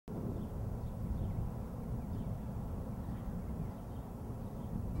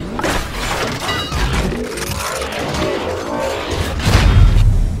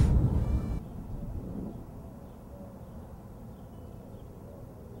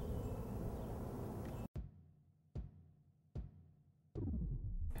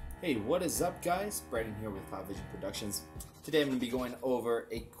Hey, what is up guys? Brandon here with Cloud Vision Productions. Today I'm going to be going over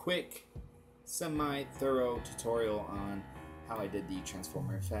a quick, semi-thorough tutorial on how I did the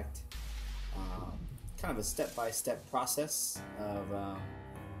Transformer effect. Kind of a step-by-step process of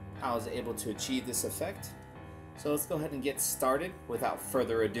how I was able to achieve this effect. So let's go ahead and get started without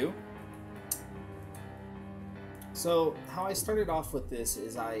further ado. So how I started off with this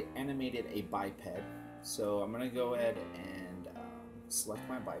is I animated a biped. So I'm going to go ahead and select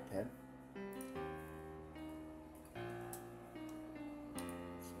my biped. Okay,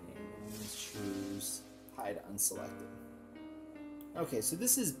 let's choose hide unselected. Okay, so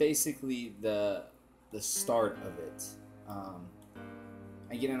this is basically the start of it.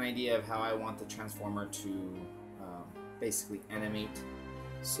 I get an idea of how I want the Transformer to basically animate.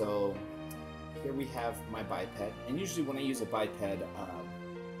 So here we have my biped, and usually when I use a biped,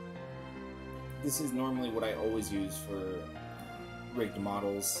 this is normally what I always use for rigged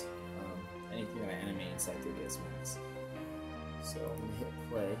models, anything that I animate inside 3ds Max. So I'm going to hit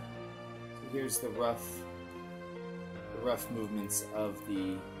play. So here's the rough movements of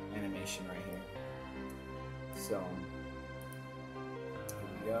the animation right here. So here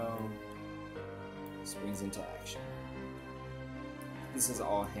we go. Springs into action. This is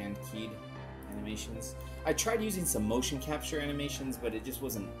all hand keyed animations. I tried using some motion capture animations, but it just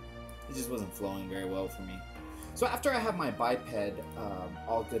wasn't flowing very well for me. So after I have my biped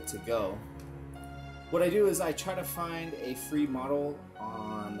all good to go, what I do is I try to find a free model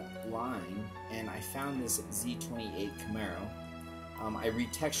online, and I found this Z28 Camaro. I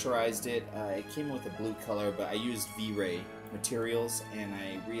retexturized it. It came with a blue color, but I used V-Ray materials, and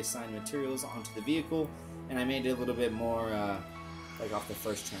I reassigned materials onto the vehicle, and I made it a little bit more like off the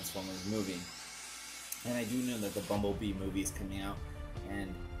first Transformers movie. And I do know that the Bumblebee movie is coming out,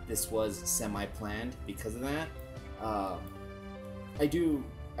 and this was semi-planned because of that. I do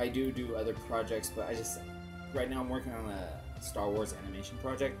other projects, but right now I'm working on a Star Wars animation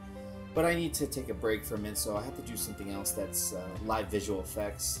project, but I need to take a break from it, so I have to do something else that's live visual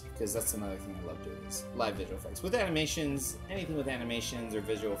effects, because that's another thing I love doing, is live visual effects. With animations, anything with animations or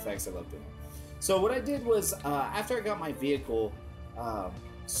visual effects, I love doing. So what I did was, after I got my vehicle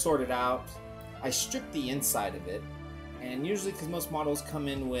sorted out, I stripped the inside of it. And usually, because most models come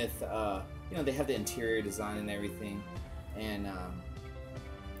in with, you know, they have the interior design and everything, and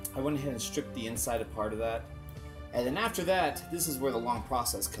I went ahead and stripped the inside a part of that. And then after that, this is where the long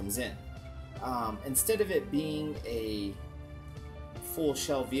process comes in. Instead of it being a full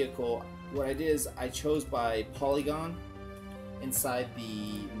shell vehicle, what I did is I chose by polygon inside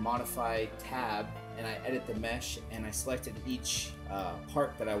the modify tab, and I edit the mesh, and I selected each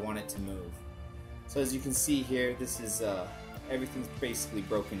part that I wanted to move. So as you can see here, this is everything's basically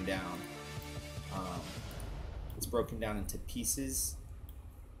broken down. It's broken down into pieces,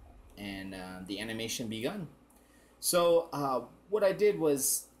 and the animation begun. So what I did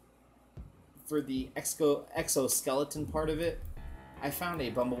was, for the exoskeleton part of it, I found a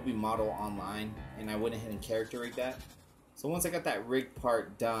Bumblebee model online, and I went ahead and character rigged that. So once I got that rigged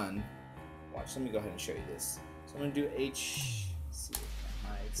part done, watch, let me go ahead and show you this. So I'm going to do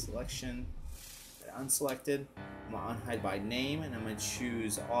hide selection. Unselected. I'm going to unhide by name, and I'm going to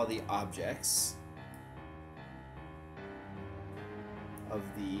choose all the objects of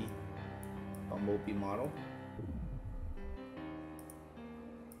the Bumblebee model.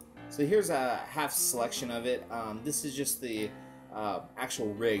 So here's a half selection of it. This is just the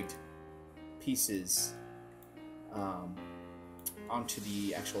actual rigged pieces onto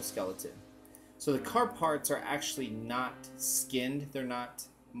the actual skeleton. So the car parts are actually not skinned. They're not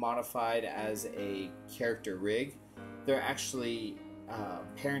modified as a character rig. They're actually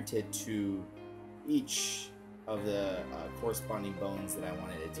parented to each of the corresponding bones that I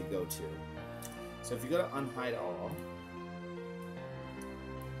wanted it to go to. So if you go to unhide all,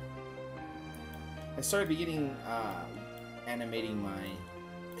 I started beginning animating my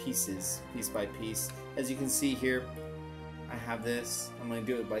pieces piece by piece. As you can see here, I have this. I'm going to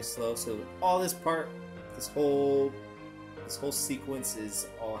do it by slow. So all this part, this whole sequence is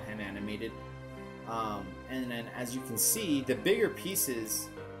all hand animated, and then as you can see, the bigger pieces,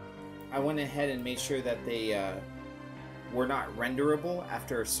 I went ahead and made sure that they were not renderable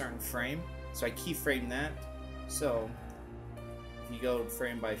after a certain frame. So I keyframed that. So if you go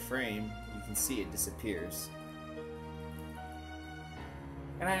frame by frame, you can see it disappears.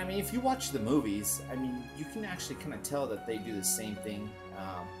 And I mean, if you watch the movies, I mean, you can actually kind of tell that they do the same thing.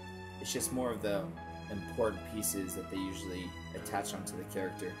 It's just more of the important pieces that they usually attach onto the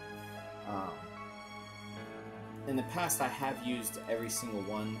character. In the past, I have used every single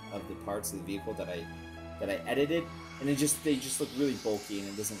one of the parts of the vehicle that I that I edited, and they just look really bulky, and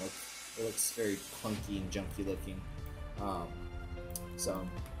it looks very clunky and junky looking. So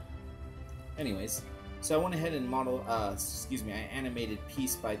anyways, so I went ahead and I animated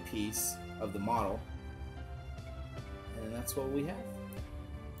piece by piece of the model, and that's what we have.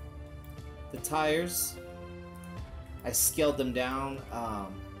 The tires, I scaled them down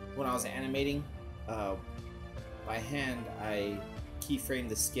when I was animating. By hand, I keyframed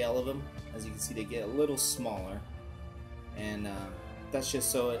the scale of them. As you can see, they get a little smaller, and that's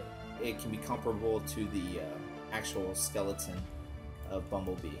just so it can be comparable to the actual skeleton of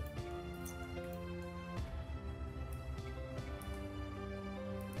Bumblebee.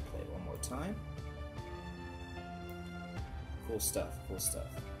 Play it one more time. Cool stuff, cool stuff.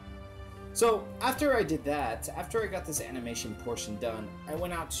 So after I did that, after I got this animation portion done, I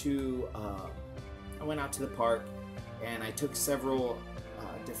went out to the park, and I took several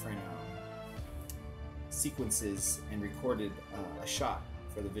different sequences and recorded a shot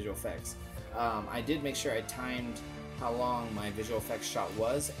for the visual effects. I did make sure I timed how long my visual effects shot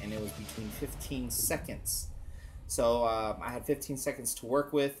was, and it was between 15 seconds. So I had 15 seconds to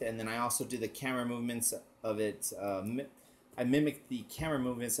work with, and then I also did the camera movements of it. I mimicked the camera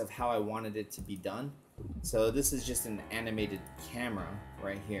movements of how I wanted it to be done. So this is just an animated camera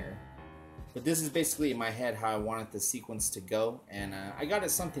right here. But this is basically in my head how I wanted the sequence to go, and I got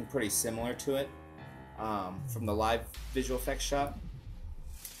it something pretty similar to it from the live visual effects shot.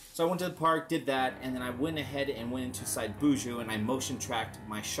 So I went to the park, did that, and then I went ahead and went inside Boujou, and I motion tracked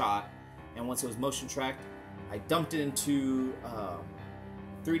my shot. And once it was motion tracked, I dumped it into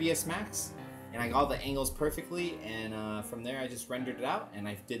 3ds Max, and I got all the angles perfectly, and from there I just rendered it out, and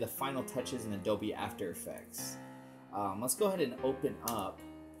I did the final touches in Adobe After Effects. Let's go ahead and open up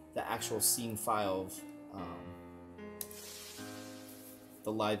the actual scene file of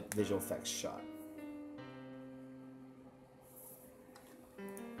the live visual effects shot.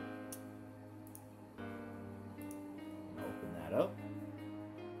 Open that up.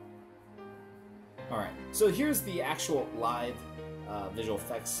 Alright, so here's the actual live visual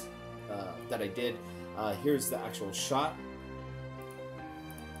effects that I did. Here's the actual shot.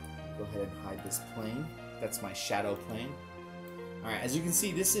 Go ahead and hide this plane. That's my shadow plane. Alright, as you can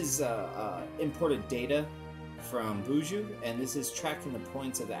see, this is imported data from Boujou, and this is tracking the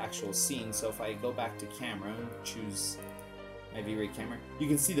points of the actual scene. So if I go back to camera and choose my V-Ray camera, you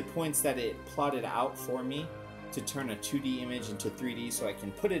can see the points that it plotted out for me to turn a 2D image into 3D, so I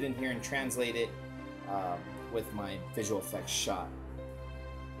can put it in here and translate it with my visual effects shot.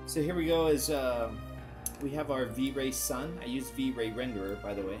 So here we go, we have our V-Ray sun. I use V-Ray renderer,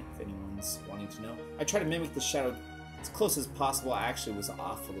 by the way, if anyone's wanting to know. I try to mimic the shadow as close as possible. I actually was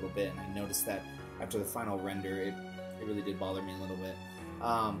off a little bit, and I noticed that after the final render, it really did bother me a little bit.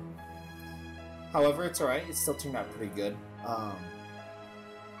 However, it's alright, it still turned out pretty good.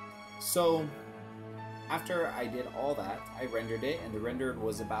 So after I did all that, I rendered it, and the render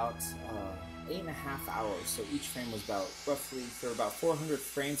was about 8.5 hours. So each frame was about roughly, for about 400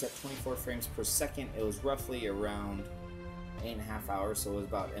 frames at 24 frames per second, it was roughly around 8.5 hours, so it was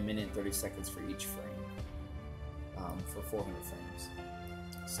about 1 minute and 30 seconds for each frame. For 400 frames.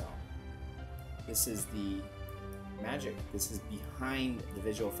 So this is the magic. This is behind the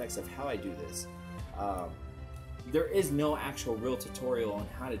visual effects of how I do this. There is no actual real tutorial on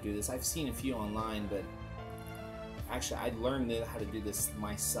how to do this. I've seen a few online, but actually I learned how to do this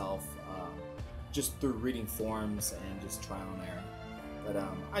myself just through reading forums and just trial and error. But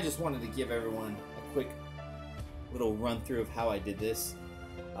I just wanted to give everyone a quick little run through of how I did this.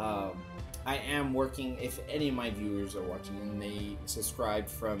 I am working, if any of my viewers are watching and they subscribed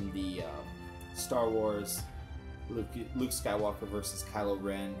from the Star Wars Luke Skywalker versus Kylo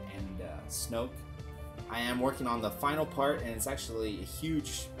Ren and Snoke, I am working on the final part, and it's actually a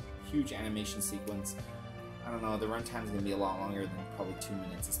huge animation sequence. I don't know, the runtime is going to be a lot longer than probably 2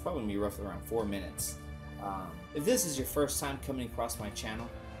 minutes. It's probably going to be roughly around 4 minutes. If this is your first time coming across my channel,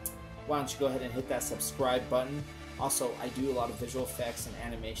 why don't you go ahead and hit that subscribe button. Also, I do a lot of visual effects and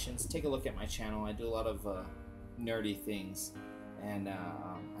animations. Take a look at my channel. I do a lot of nerdy things, and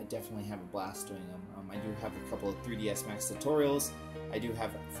I definitely have a blast doing them. I do have a couple of 3ds Max tutorials. I do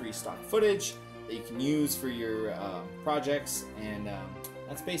have free stock footage that you can use for your projects, and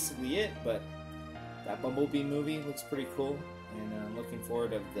that's basically it. But that Bumblebee movie looks pretty cool, and I'm looking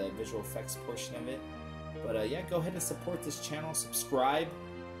forward to the visual effects portion of it. But yeah, go ahead and support this channel, subscribe,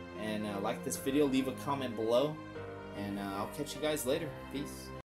 and like this video, leave a comment below. And I'll catch you guys later. Peace.